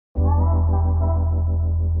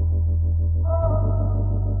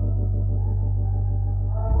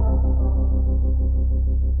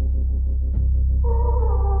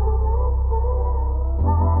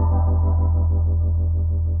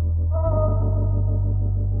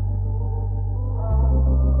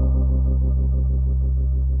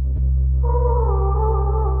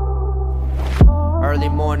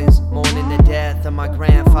mornings, mourning the death of my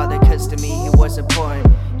grandfather, cause to me he was important.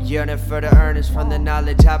 Yearning for the earnings from the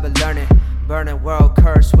knowledge I've been learning. Burning world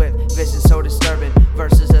cursed with vision so disturbing.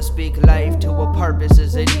 Verses that speak life to a purpose,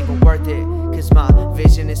 is it even worth it? Cause my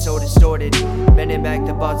vision is so distorted. Bending back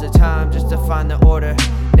the bars of time just to find the order.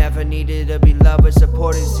 Never needed to be loved or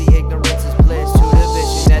supported. See, ignorance is bliss to the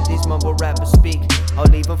vision that these mumble rappers speak. I'll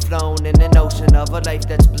leave them flown in an ocean of a life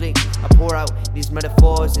that's bleak. I pour out these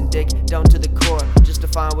metaphors and dig down to the core, just to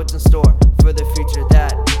find what's in store for the future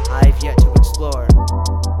that I've yet to explore.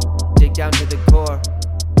 Dig down to the core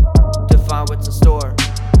to find what's in store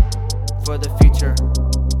for the future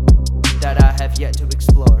that I have yet to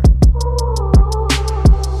explore.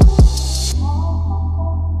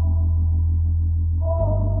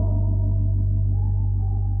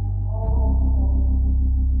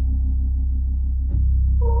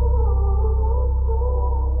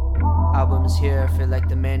 Albums here, feel like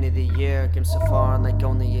the man of the year. Came so far in like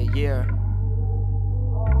only a year.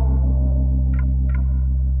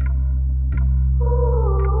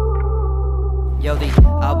 Yo, the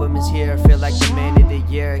album is here, feel like the man of the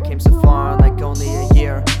year. Came so far in like only a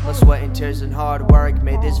year. No sweat and tears and hard work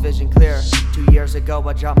made this vision clear. 2 years ago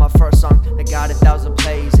I dropped my first song that got 1,000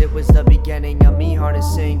 plays. It was the beginning of me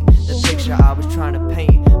harnessing the picture I was trying to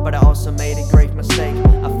paint, but I also made a great mistake.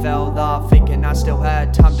 I fell off thinking I still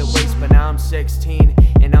had time to waste, but now I'm 16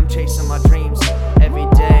 and I'm chasing my dreams every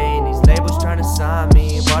day. And these labels trying to sign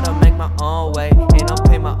me, but I'll make my own way and I'll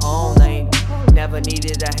pay my own lane. Never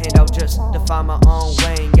needed a handout just to find my own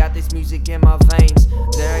way. And got this music in my veins,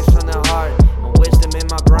 lyrics from the heart and wisdom in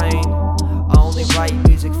my brain. I only write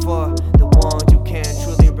music for the ones who can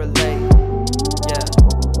truly relate. Yeah,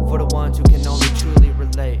 for the ones who can only truly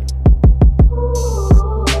relate.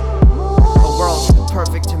 A world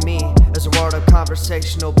perfect to me is a world of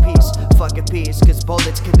conversational peace. Fucking peace, cause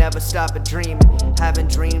bullets can never stop a dream. Having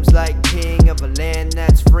dreams like king of a land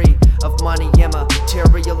that's free of money and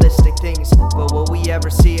materialistic things. But will we ever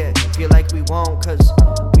see it? Feel like we won't, cause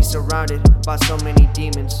we surrounded by so many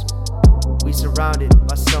demons. We surrounded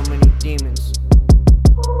by so many demons.